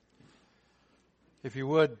If you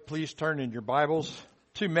would, please turn in your Bibles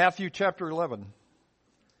to Matthew chapter 11.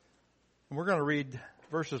 And we're going to read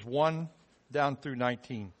verses 1 down through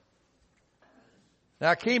 19.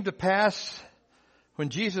 Now it came to pass when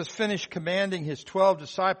Jesus finished commanding his 12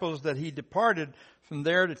 disciples that he departed from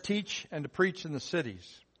there to teach and to preach in the cities.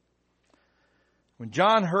 When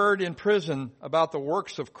John heard in prison about the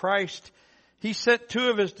works of Christ, he sent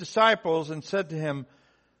two of his disciples and said to him,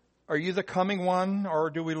 "Are you the coming one,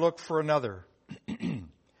 or do we look for another?"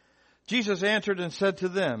 Jesus answered and said to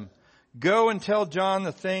them, "Go and tell John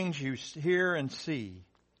the things you hear and see.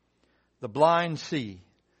 The blind see,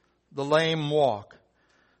 the lame walk,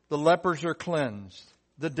 the lepers are cleansed,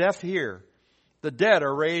 the deaf hear, the dead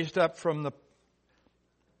are raised up,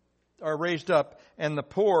 and the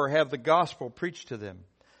poor have the gospel preached to them.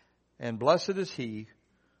 And blessed is he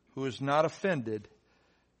who is not offended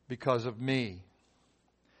because of me."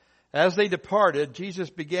 As they departed, Jesus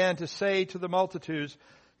began to say to the multitudes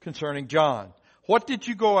concerning John, "What did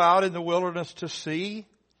you go out in the wilderness to see?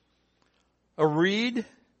 A reed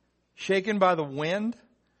shaken by the wind?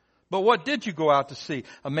 But what did you go out to see?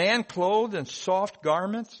 A man clothed in soft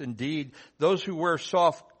garments? Indeed, those who wear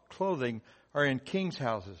soft clothing are in kings'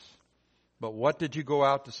 houses. But what did you go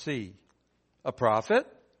out to see? A prophet?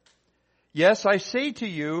 Yes, I say to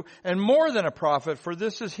you, and more than a prophet, for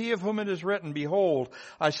this is he of whom it is written, 'Behold,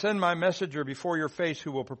 I send my messenger before your face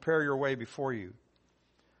who will prepare your way before you.'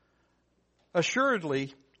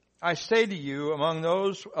 Assuredly, I say to you, among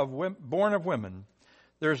those born of women,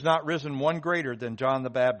 there is not risen one greater than John the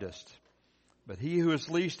Baptist. But he who is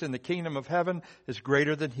least in the kingdom of heaven is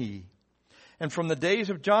greater than he. And from the days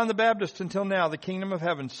of John the Baptist until now, the kingdom of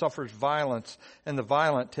heaven suffers violence, and the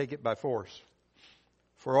violent take it by force.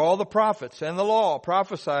 For all the prophets and the law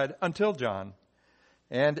prophesied until John.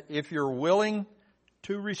 And if you're willing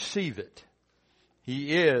to receive it,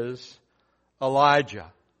 he is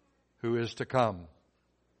Elijah who is to come.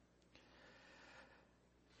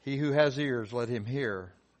 He who has ears, let him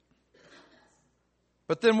hear.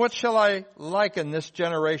 But then what shall I liken this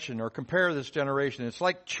generation or compare this generation? It's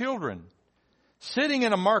like children sitting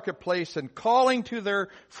in a marketplace and calling to their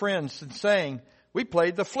friends and saying, 'We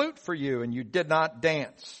played the flute for you and you did not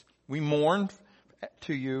dance. We mourned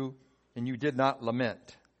to you and you did not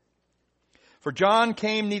lament. For John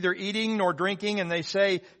came neither eating nor drinking, and they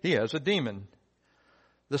say, he has a demon.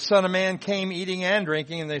 The Son of Man came eating and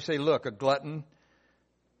drinking, and they say, look, a glutton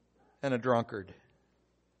and a drunkard,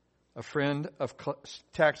 a friend of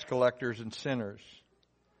tax collectors and sinners.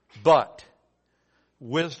 But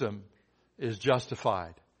wisdom is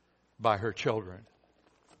justified by her children.'"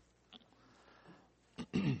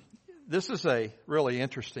 This is a really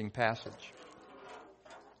interesting passage.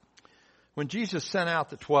 When Jesus sent out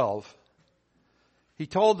the 12, he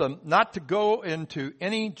told them not to go into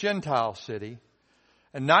any Gentile city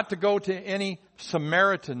and not to go to any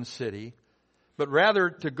Samaritan city, but rather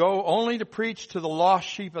to go only to preach to the lost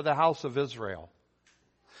sheep of the house of Israel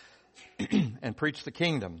and preach the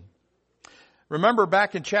kingdom. Remember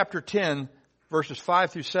back in chapter 10, verses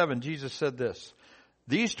 5 through 7, Jesus said this,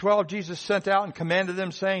 "These 12 Jesus sent out and commanded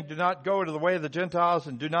them, saying, 'Do not go to the way of the Gentiles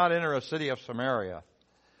and do not enter a city of Samaria.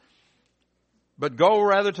 But go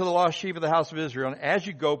rather to the lost sheep of the house of Israel. And as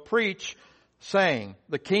you go, preach, saying,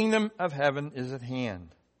 the kingdom of heaven is at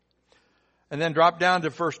hand.'" And then drop down to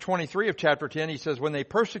verse 23 of chapter 10. He says, "When they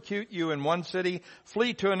persecute you in one city,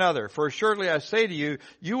 flee to another. For assuredly I say to you,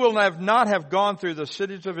 you will not have gone through the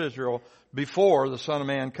cities of Israel before the Son of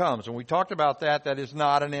Man comes." And we talked about that. That is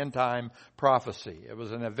not an end time prophecy. It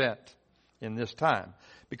was an event in this time.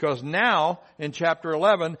 Because now, in chapter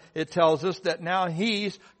 11, it tells us that now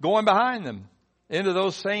he's going behind them into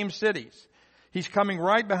those same cities. He's coming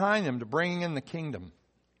right behind them to bring in the kingdom.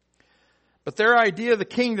 But their idea of the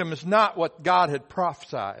kingdom is not what God had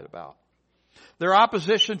prophesied about. Their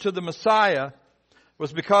opposition to the Messiah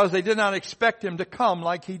was because they did not expect him to come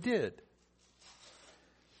like he did.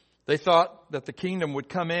 They thought that the kingdom would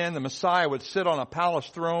come in, the Messiah would sit on a palace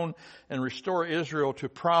throne and restore Israel to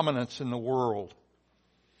prominence in the world.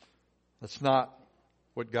 That's not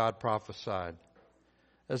what God prophesied.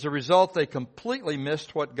 As a result, they completely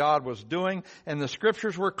missed what God was doing, and the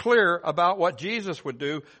scriptures were clear about what Jesus would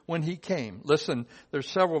do when he came. Listen, there's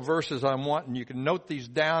several verses I want, and you can note these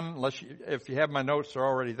down if you have my notes, they're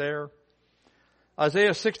already there.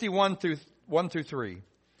 Isaiah 61 1 through 3.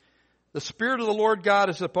 "The Spirit of the Lord God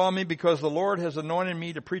is upon me, because the Lord has anointed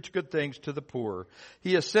me to preach good things to the poor.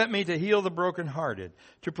 He has sent me to heal the brokenhearted,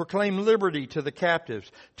 to proclaim liberty to the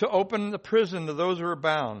captives, to open the prison to those who are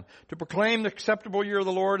bound, to proclaim the acceptable year of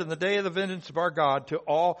the Lord and the day of the vengeance of our God,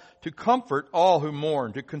 to comfort all who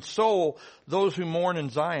mourn, to console those who mourn in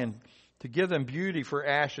Zion, to give them beauty for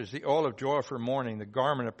ashes, the oil of joy for mourning, the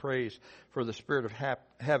garment of praise for the spirit of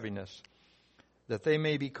heaviness, that they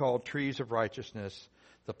may be called trees of righteousness,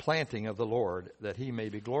 the planting of the Lord, that he may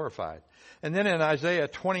be glorified. And then in Isaiah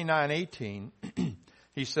 29:18,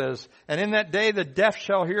 he says, and in that day the deaf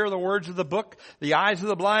shall hear the words of the book, the eyes of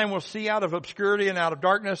the blind will see out of obscurity and out of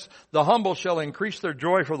darkness, the humble shall increase their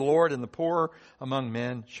joy for the Lord, and the poor among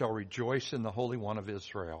men shall rejoice in the Holy One of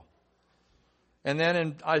Israel. And then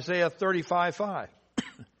in Isaiah 35:5,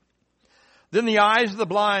 then the eyes of the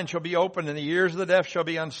blind shall be opened, and the ears of the deaf shall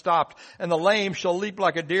be unstopped, and the lame shall leap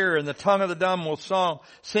like a deer, and the tongue of the dumb will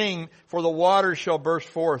sing, for the waters shall burst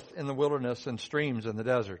forth in the wilderness and streams in the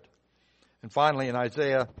desert. And finally in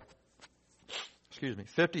Isaiah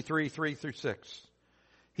 53:3-6,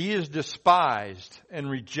 he is despised and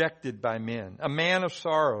rejected by men, a man of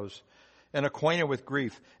sorrows and acquainted with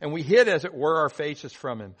grief. And we hid, as it were, our faces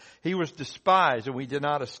from him. He was despised, and we did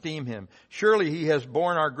not esteem him. Surely he has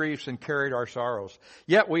borne our griefs and carried our sorrows.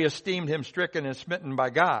 Yet we esteemed him stricken and smitten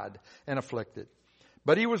by God and afflicted.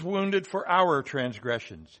 But he was wounded for our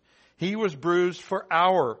transgressions. He was bruised for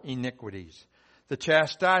our iniquities. The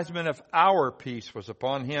chastisement of our peace was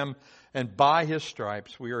upon him, and by his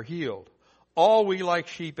stripes we are healed. All we like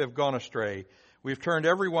sheep have gone astray. We've turned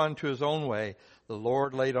every one to his own way. The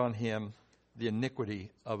Lord laid on him the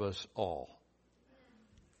iniquity of us all.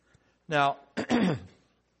 Now,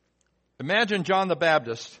 imagine John the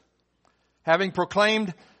Baptist having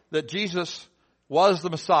proclaimed that Jesus was the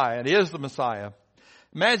Messiah and is the Messiah.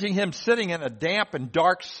 Imagine him sitting in a damp and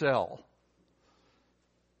dark cell,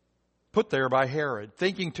 put there by Herod,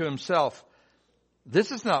 thinking to himself,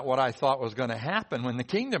 this is not what I thought was going to happen when the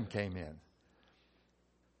kingdom came in.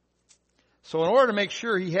 So in order to make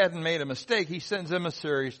sure he hadn't made a mistake, he sends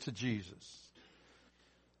emissaries to Jesus.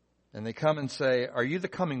 And they come and say, are you the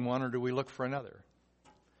coming one, or do we look for another?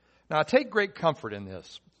 Now, I take great comfort in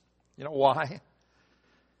this. You know why?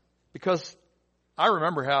 Because I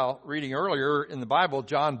remember how, reading earlier in the Bible,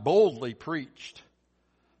 John boldly preached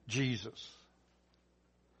Jesus.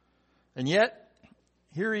 And yet,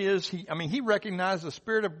 here he is. He recognized the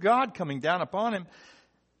Spirit of God coming down upon him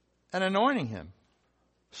and anointing him.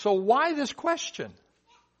 So why this question?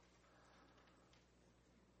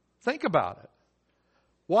 Think about it.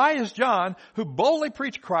 Why is John, who boldly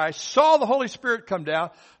preached Christ, saw the Holy Spirit come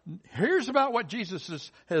down, hears about what Jesus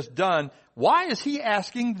has done, why is he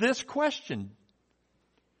asking this question?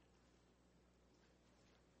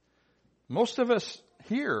 Most of us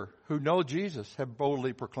here who know Jesus have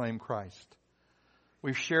boldly proclaimed Christ.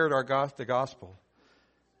 We've shared the gospel.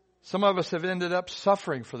 Some of us have ended up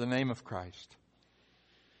suffering for the name of Christ.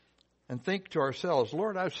 And think to ourselves,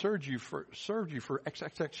 Lord, I've served you for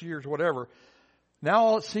XXX years, whatever. Now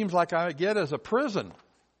all it seems like I get is a prison.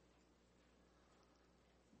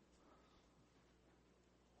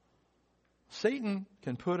 Satan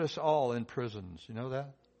can put us all in prisons. You know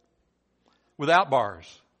that? Without bars.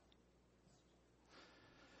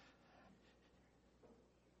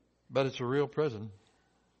 But it's a real prison.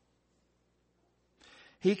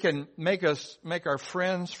 He can make our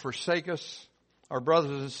friends forsake us, our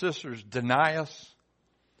brothers and sisters deny us.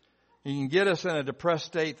 He can get us in a depressed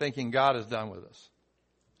state thinking God is done with us.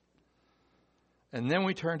 And then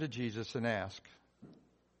we turn to Jesus and ask,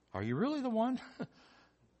 are you really the one?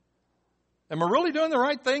 Am I really doing the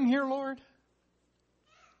right thing here, Lord?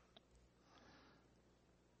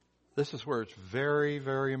 This is where it's very,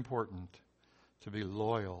 very important to be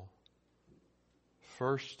loyal,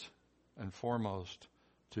 first and foremost,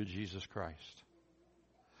 to Jesus Christ.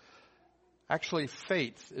 Actually,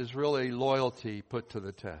 faith is really loyalty put to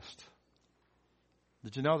the test.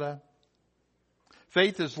 Did you know that?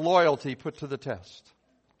 Faith is loyalty put to the test.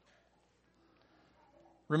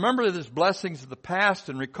 Remember his blessings of the past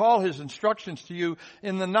and recall his instructions to you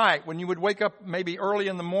in the night when you would wake up maybe early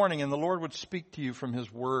in the morning and the Lord would speak to you from his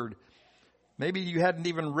word. Maybe you hadn't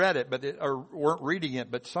even read it or weren't reading it,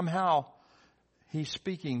 but somehow he's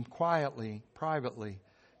speaking quietly, privately,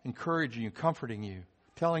 encouraging you, comforting you,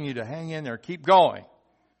 telling you to hang in there, keep going,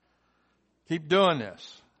 keep doing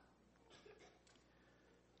this.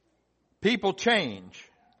 People change.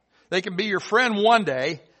 They can be your friend one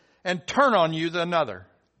day and turn on you the another.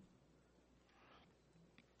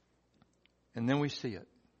 And then we see it.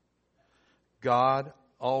 God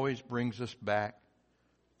always brings us back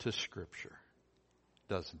to Scripture,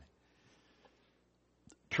 doesn't he?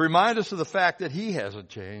 To remind us of the fact that he hasn't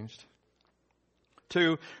changed.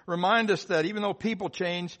 To remind us that even though people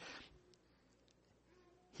change,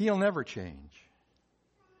 he'll never change.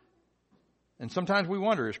 And sometimes we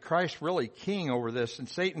wonder, is Christ really king over this? And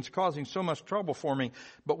Satan's causing so much trouble for me.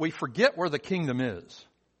 But we forget where the kingdom is.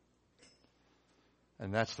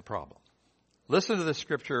 And that's the problem. Listen to this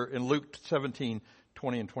scripture in Luke 17:20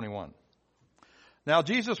 and 21. Now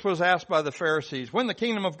Jesus was asked by the Pharisees when the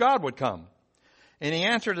kingdom of God would come. And he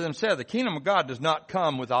answered them and said, the kingdom of God does not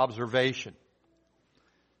come with observation.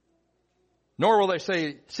 Nor will they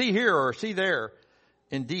say, see here or see there.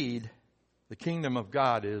 Indeed, the kingdom of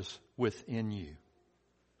God is within you.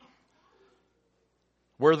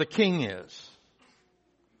 Where the king is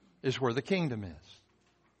where the kingdom is.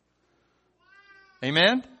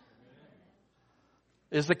 Amen?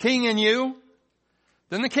 Is the king in you?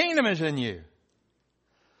 Then the kingdom is in you.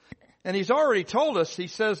 And he's already told us, he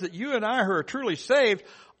says that you and I who are truly saved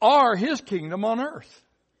are his kingdom on earth.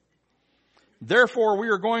 Therefore, we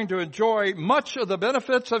are going to enjoy much of the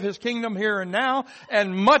benefits of his kingdom here and now,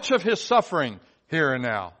 and much of his suffering here and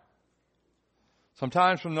now.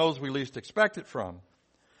 Sometimes from those we least expect it from.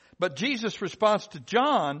 But Jesus' response to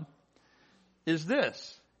John is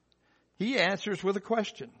this. He answers with a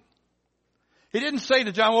question. He didn't say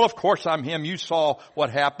to John, well, of course I'm him. You saw what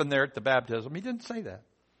happened there at the baptism. He didn't say that.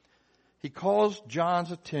 He calls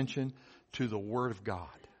John's attention to the Word of God.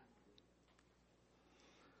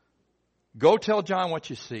 Go tell John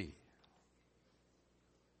what you see.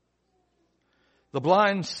 The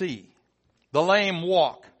blind see. The lame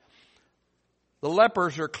walk. The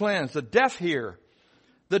lepers are cleansed. The deaf hear.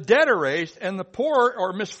 The dead are raised. And the poor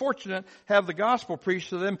or misfortunate have the gospel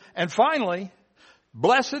preached to them. And finally,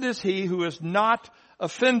 blessed is he who is not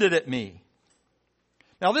offended at me.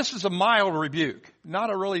 Now this is a mild rebuke.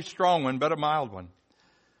 Not a really strong one, but a mild one.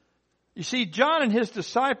 You see, John and his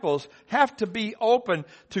disciples have to be open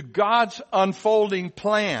to God's unfolding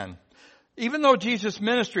plan. Even though Jesus'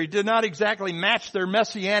 ministry did not exactly match their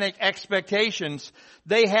messianic expectations,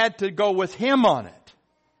 they had to go with him on it.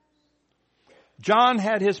 John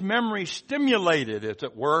had his memory stimulated, as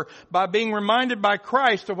it were, by being reminded by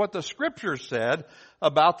Christ of what the Scriptures said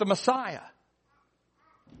about the Messiah.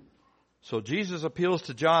 So Jesus appeals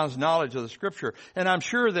to John's knowledge of the Scripture. And I'm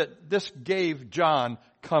sure that this gave John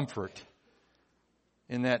comfort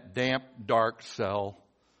in that damp, dark cell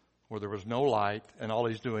where there was no light and all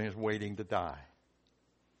he's doing is waiting to die.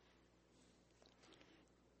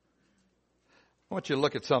 I want you to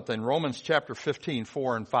look at something. Romans chapter 15,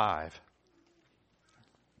 4 and 5.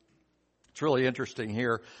 It's really interesting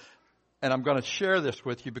here. And I'm going to share this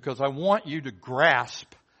with you because I want you to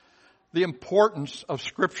grasp the importance of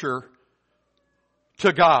Scripture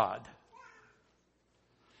to God.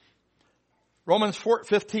 Romans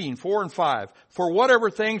 15, 4 and 5. For whatever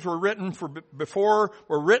things were written before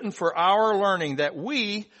were written for our learning, that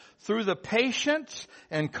we, through the patience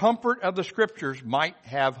and comfort of the Scriptures, might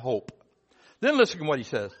have hope. Then listen to what he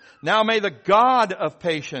says. Now may the God of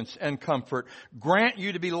patience and comfort grant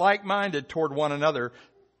you to be like-minded toward one another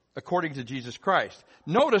according to Jesus Christ.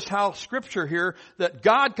 Notice how Scripture here, that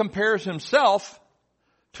God compares himself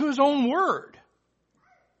to his own word.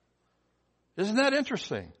 Isn't that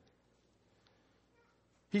interesting?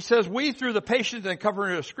 He says, we through the patience and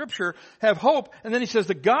comfort of Scripture have hope. And then he says,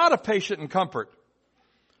 the God of patience and comfort.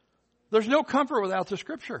 There's no comfort without the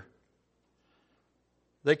Scripture.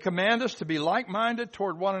 They command us to be like-minded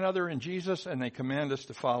toward one another in Jesus, and they command us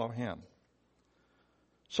to follow him.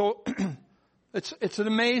 So it's an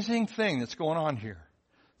amazing thing that's going on here.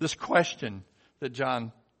 This question that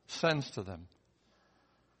John sends to them.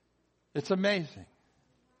 It's amazing.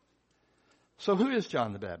 So who is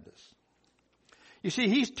John the Baptist? You see,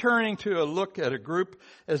 he's turning to a look at a group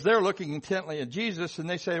as they're looking intently at Jesus, and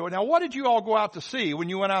they say, well, now what did you all go out to see when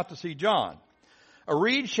you went out to see John? A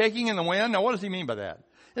reed shaking in the wind? Now what does he mean by that?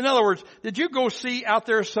 In other words, did you go see out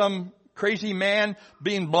there some crazy man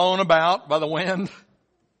being blown about by the wind?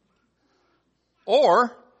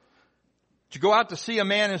 Or did you go out to see a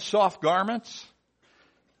man in soft garments?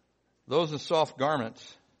 Those in soft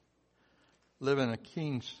garments live in a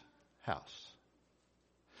king's house.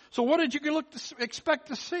 So what did you expect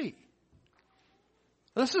to see?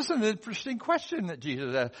 This is an interesting question that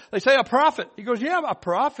Jesus asked. They say a prophet. He goes, yeah, a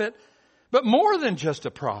prophet, but more than just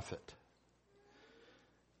a prophet.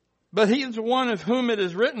 But he is one of whom it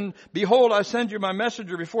is written, behold, I send you my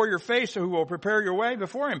messenger before your face who will prepare your way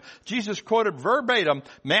before him. Jesus quoted verbatim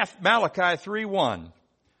Malachi 3:1.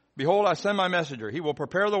 Behold, I send my messenger. He will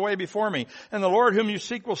prepare the way before me. And the Lord whom you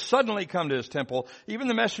seek will suddenly come to his temple, even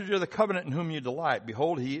the messenger of the covenant in whom you delight.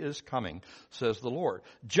 Behold, he is coming, says the Lord.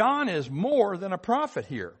 John is more than a prophet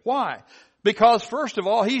here. Why? Because, first of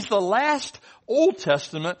all, he's the last Old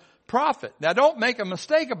Testament prophet. Now, don't make a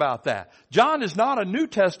mistake about that. John is not a New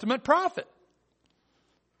Testament prophet.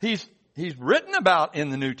 He's written about in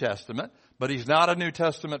the New Testament, but he's not a New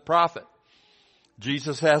Testament prophet.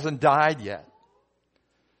 Jesus hasn't died yet.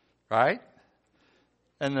 Right?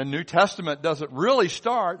 And the New Testament doesn't really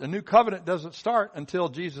start, the New Covenant doesn't start until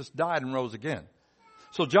Jesus died and rose again.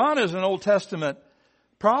 So John is an Old Testament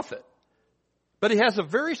prophet. But he has a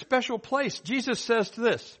very special place. Jesus says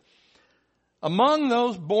this, among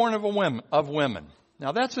those born of women.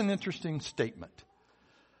 Now that's an interesting statement.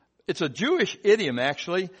 It's a Jewish idiom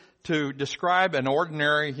actually to describe an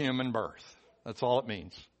ordinary human birth. That's all it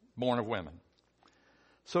means, born of women.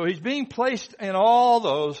 So he's being placed in all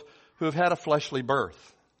those who have had a fleshly birth.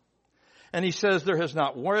 And he says there has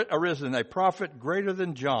not arisen a prophet greater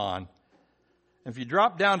than John. If you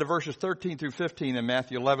drop down to verses 13 through 15 in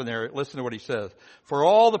Matthew 11 there, listen to what he says. For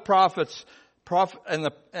all the prophets and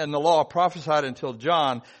the law prophesied until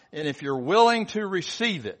John, and if you're willing to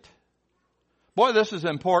receive it. Boy, this is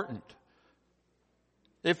important.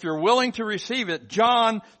 If you're willing to receive it,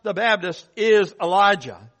 John the Baptist is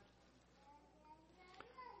Elijah.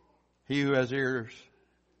 He who has ears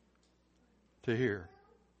to hear,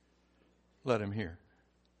 let him hear.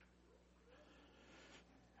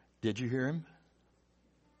 Did you hear him?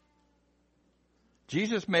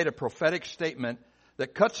 Jesus made a prophetic statement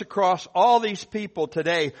that cuts across all these people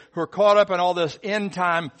today who are caught up in all this end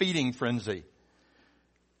time feeding frenzy.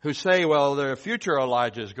 Who say, well, the future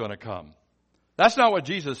Elijah is going to come. That's not what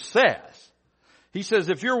Jesus says. He says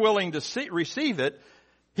if you're willing to receive it,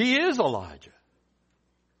 he is Elijah.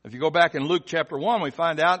 If you go back in Luke chapter 1, we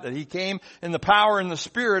find out that he came in the power and the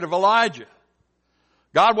spirit of Elijah.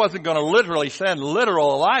 God wasn't going to literally send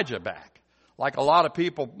literal Elijah back, like a lot of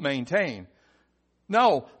people maintain.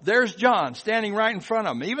 No, there's John standing right in front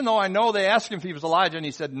of him. Even though I know they asked him if he was Elijah, and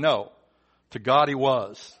he said no. To God he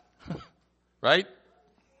was. Right?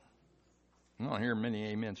 I don't hear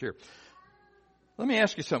many amens here. Let me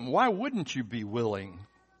ask you something. Why wouldn't you be willing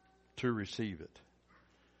to receive it?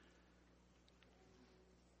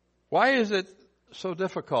 Why is it so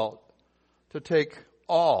difficult to take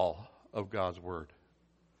all of God's Word?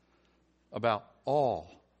 About all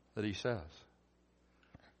that He says.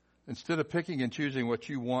 Instead of picking and choosing what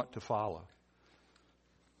you want to follow.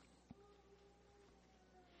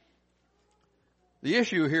 The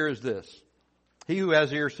issue here is this. He who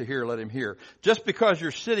has ears to hear, let him hear. Just because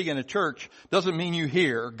you're sitting in a church doesn't mean you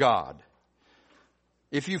hear God.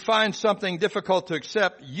 If you find something difficult to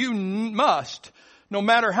accept, you must, no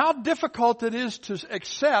matter how difficult it is to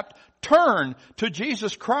accept, turn to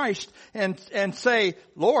Jesus Christ and say,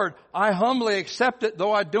 Lord, I humbly accept it,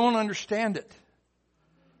 though I don't understand it.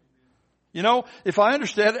 You know, if I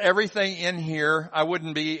understood everything in here, I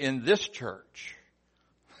wouldn't be in this church.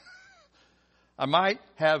 I might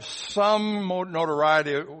have some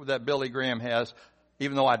notoriety that Billy Graham has,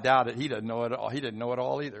 even though I doubt it. He doesn't know it all. He didn't know it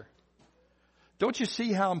all either. Don't you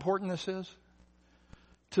see how important this is?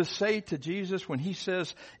 To say to Jesus when He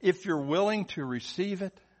says, if you're willing to receive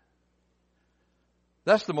it.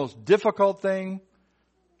 That's the most difficult thing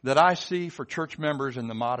that I see for church members in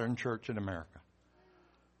the modern church in America.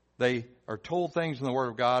 They are told things in the Word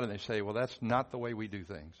of God and they say, well, that's not the way we do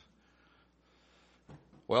things.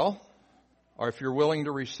 Well, or if you're willing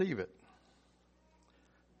to receive it.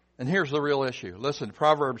 And here's the real issue. Listen,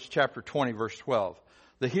 Proverbs chapter 20, verse 12.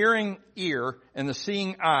 The hearing ear and the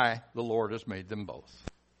seeing eye, the Lord has made them both.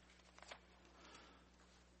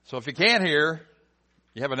 So if you can't hear,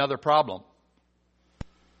 you have another problem.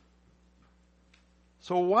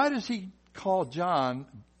 So why does He call John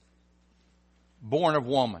born of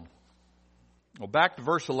woman? Well, back to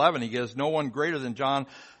verse 11, he gives no one greater than John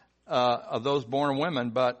of those born of women.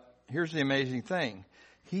 But here's the amazing thing.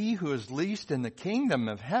 He who is least in the kingdom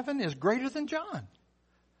of heaven is greater than John.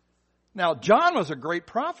 Now, John was a great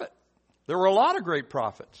prophet. There were a lot of great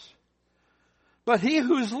prophets. But he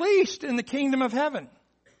who's least in the kingdom of heaven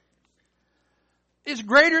is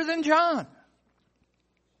greater than John.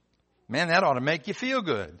 Man, that ought to make you feel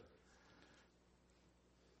good.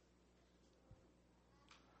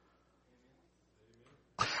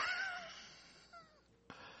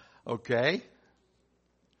 Okay.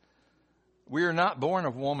 We are not born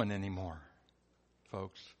of woman anymore,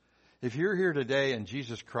 folks. If you're here today and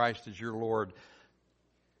Jesus Christ is your Lord,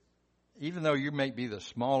 even though you may be the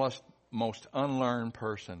smallest, most unlearned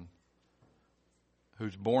person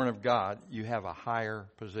who's born of God, you have a higher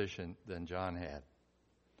position than John had.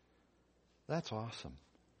 That's awesome.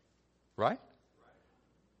 Right?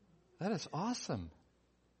 That is awesome.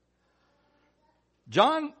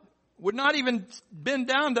 John would not even bend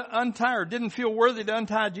down to untie or didn't feel worthy to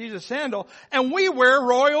untie Jesus' sandal, and we wear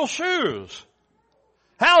royal shoes.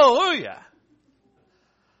 Hallelujah.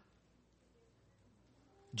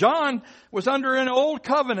 John was under an old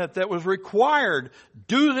covenant that was required,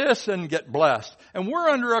 do this and get blessed. And we're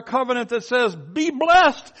under a covenant that says, be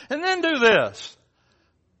blessed and then do this.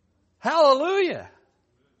 Hallelujah.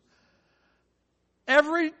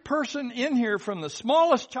 Every person in here, from the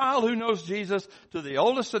smallest child who knows Jesus to the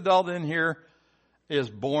oldest adult in here, is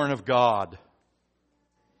born of God.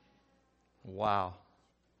 Wow.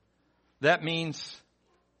 That means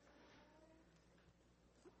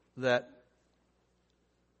that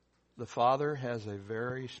the Father has a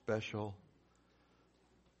very special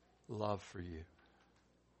love for you,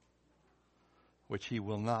 which He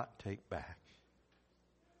will not take back.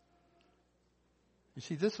 You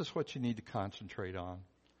see, this is what you need to concentrate on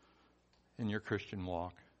in your Christian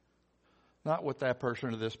walk. Not what that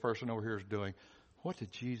person or this person over here is doing. What did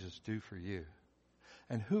Jesus do for you?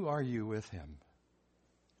 And who are you with Him?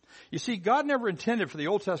 You see, God never intended for the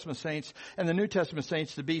Old Testament saints and the New Testament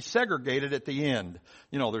saints to be segregated at the end.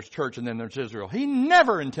 You know, there's church and then there's Israel. He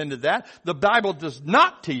never intended that. The Bible does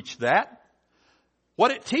not teach that.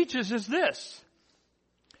 What it teaches is this.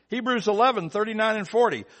 Hebrews 11:39 and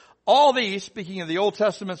 40. All these, speaking of the Old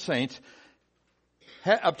Testament saints,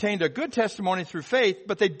 obtained a good testimony through faith,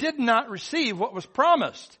 but they did not receive what was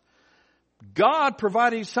promised. God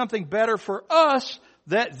providing something better for us,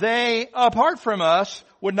 that they, apart from us,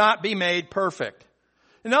 would not be made perfect.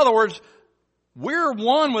 In other words, we're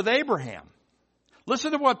one with Abraham.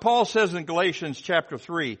 Listen to what Paul says in Galatians chapter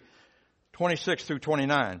 3, 26 through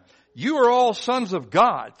 29. You are all sons of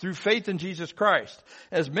God through faith in Jesus Christ.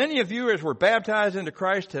 As many of you as were baptized into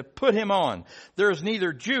Christ have put Him on. There is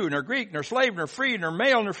neither Jew, nor Greek, nor slave, nor free, nor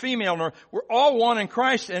male, nor female, nor we're all one in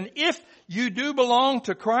Christ. And if you do belong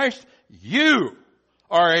to Christ, you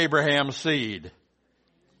are Abraham's seed.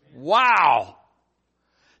 Wow.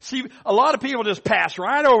 See, a lot of people just pass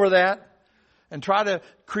right over that and try to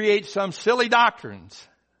create some silly doctrines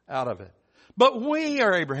out of it. But we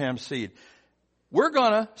are Abraham's seed. We're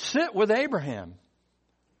going to sit with Abraham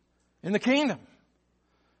in the kingdom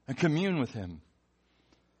and commune with him,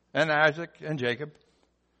 and Isaac and Jacob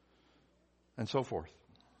and so forth.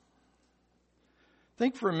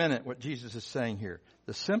 Think for a minute what Jesus is saying here.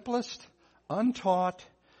 The simplest, untaught,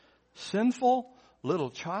 sinful little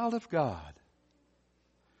child of God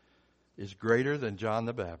is greater than John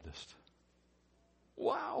the Baptist.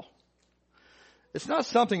 Wow. It's not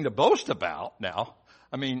something to boast about now.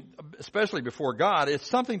 I mean, especially before God, it's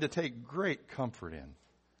something to take great comfort in.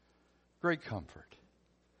 Great comfort.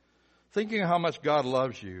 Thinking how much God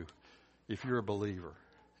loves you if you're a believer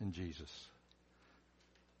in Jesus.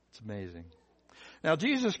 It's amazing. Now,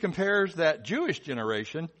 Jesus compares that Jewish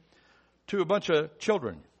generation to a bunch of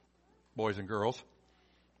children, boys and girls.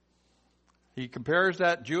 He compares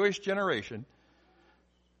that Jewish generation,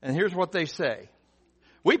 and here's what they say.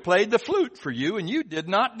 We played the flute for you, and you did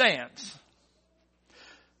not dance.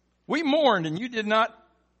 We mourned and you did not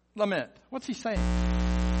lament. What's he saying?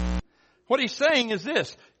 What he's saying is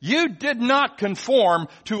this. You did not conform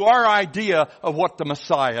to our idea of what the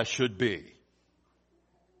Messiah should be.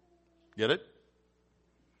 Get it?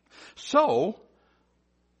 So,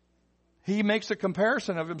 he makes a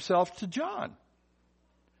comparison of himself to John.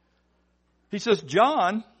 He says,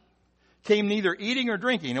 John came neither eating or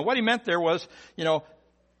drinking. And what he meant there was,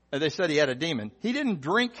 they said he had a demon. He didn't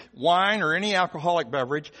drink wine or any alcoholic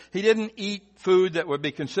beverage. He didn't eat food that would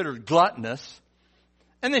be considered gluttonous.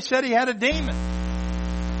 And they said he had a demon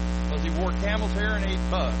because he wore camel's hair and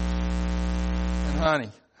ate bugs and honey.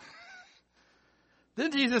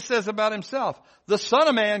 Then Jesus says about himself, the Son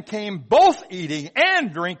of Man came both eating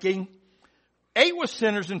and drinking, ate with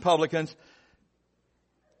sinners and publicans.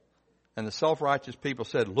 And the self-righteous people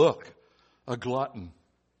said, look, a glutton,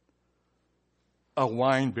 a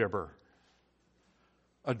winebibber,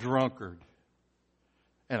 a drunkard,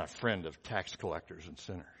 and a friend of tax collectors and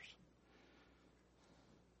sinners.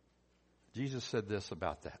 Jesus said this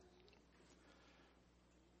about that.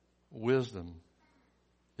 Wisdom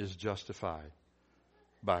is justified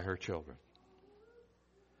by her children.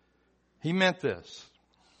 He meant this.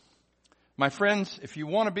 My friends, if you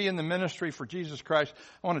want to be in the ministry for Jesus Christ,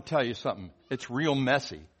 I want to tell you something. It's real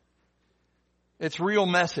messy. It's real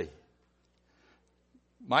messy.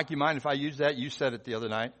 Mike, you mind if I use that? You said it the other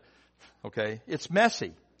night. Okay. It's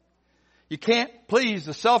messy. You can't please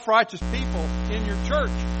the self-righteous people in your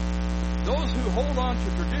church. Those who hold on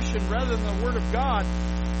to tradition rather than the Word of God,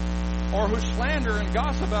 or who slander and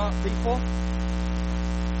gossip about people,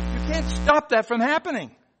 you can't stop that from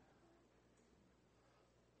happening.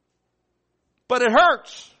 But it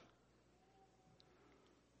hurts.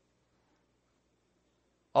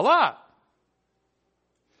 A lot.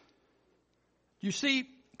 You see,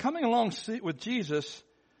 coming along with Jesus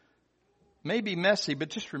may be messy, but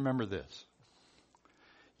just remember this.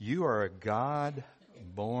 You are a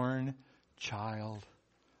God-born child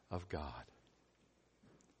of God.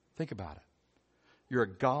 Think about it. You're a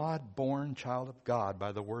God-born child of God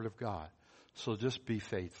by the Word of God. So just be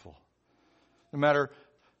faithful. No matter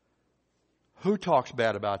who talks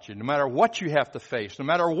bad about you, no matter what you have to face, no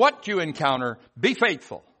matter what you encounter, be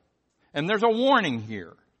faithful. And there's a warning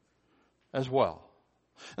here as well.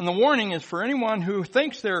 And the warning is for anyone who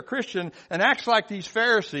thinks they're a Christian and acts like these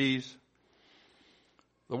Pharisees.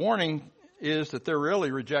 The warning is that they're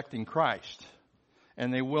really rejecting Christ,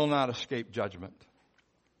 and they will not escape judgment.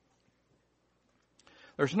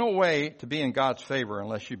 There's no way to be in God's favor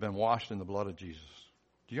unless you've been washed in the blood of Jesus.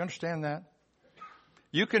 Do you understand that?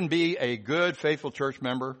 You can be a good, faithful church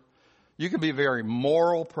member. You can be a very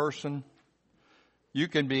moral person. You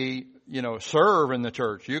can be, serve in the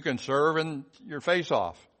church. You can serve in your face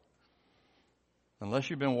off. Unless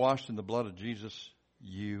you've been washed in the blood of Jesus,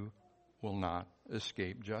 you will not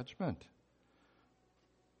escape judgment.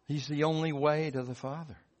 He's the only way to the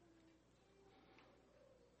Father.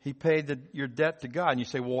 He paid your debt to God. And you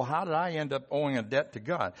say, well, how did I end up owing a debt to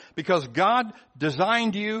God? Because God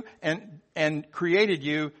designed you and created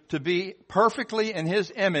you to be perfectly in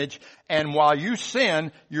His image. And while you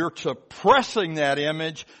sin, you're suppressing that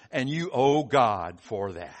image and you owe God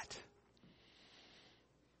for that.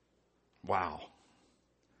 Wow.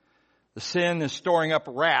 The sin is storing up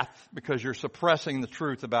wrath because you're suppressing the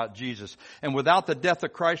truth about Jesus. And without the death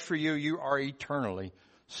of Christ for you, you are eternally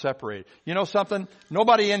separated. You know something?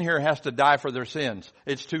 Nobody in here has to die for their sins.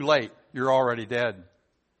 It's too late. You're already dead.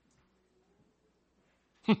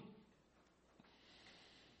 You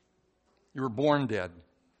were born dead.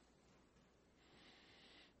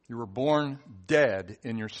 You were born dead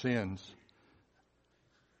in your sins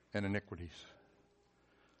and iniquities.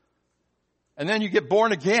 And then you get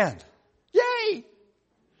born again. Yay!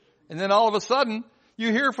 And then all of a sudden,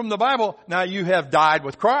 you hear from the Bible, now you have died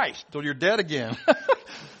with Christ, so you're dead again.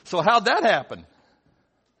 So how'd that happen?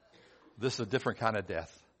 This is a different kind of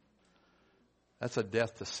death. That's a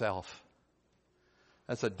death to self.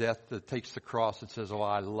 That's a death that takes the cross and says, oh,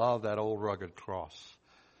 I love that old rugged cross.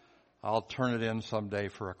 I'll turn it in someday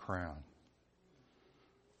for a crown.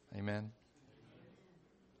 Amen?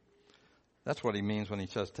 That's what he means when he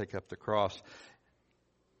says take up the cross.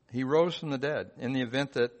 He rose from the dead in the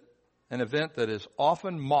event that an event that is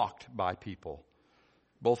often mocked by people,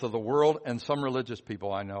 both of the world and some religious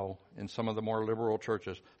people I know in some of the more liberal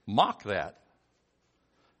churches, mock that.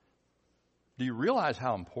 Do you realize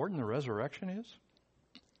how important the resurrection is?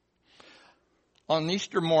 On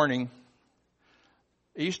Easter morning,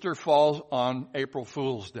 Easter falls on April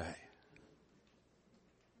Fool's Day.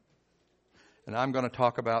 And I'm going to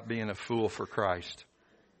talk about being a fool for Christ.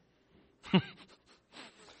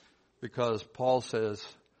 Because Paul says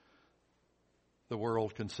the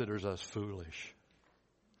world considers us foolish.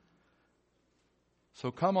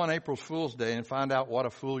 So come on April Fool's Day and find out what a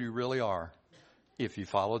fool you really are if you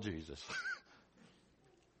follow Jesus.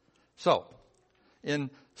 So, in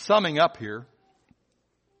summing up here,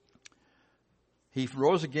 he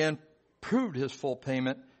rose again, proved his full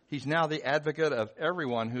payment. He's now the advocate of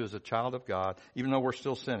everyone who is a child of God, even though we're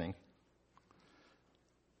still sinning.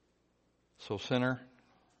 So, sinner,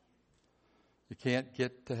 you can't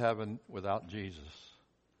get to heaven without Jesus.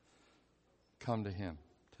 Come to Him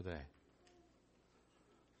today.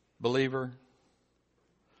 Believer,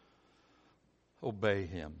 obey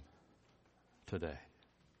Him today.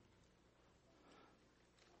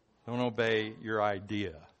 Don't obey your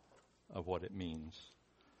idea of what it means.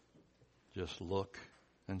 Just look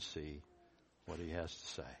and see what He has to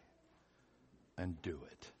say and do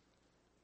it.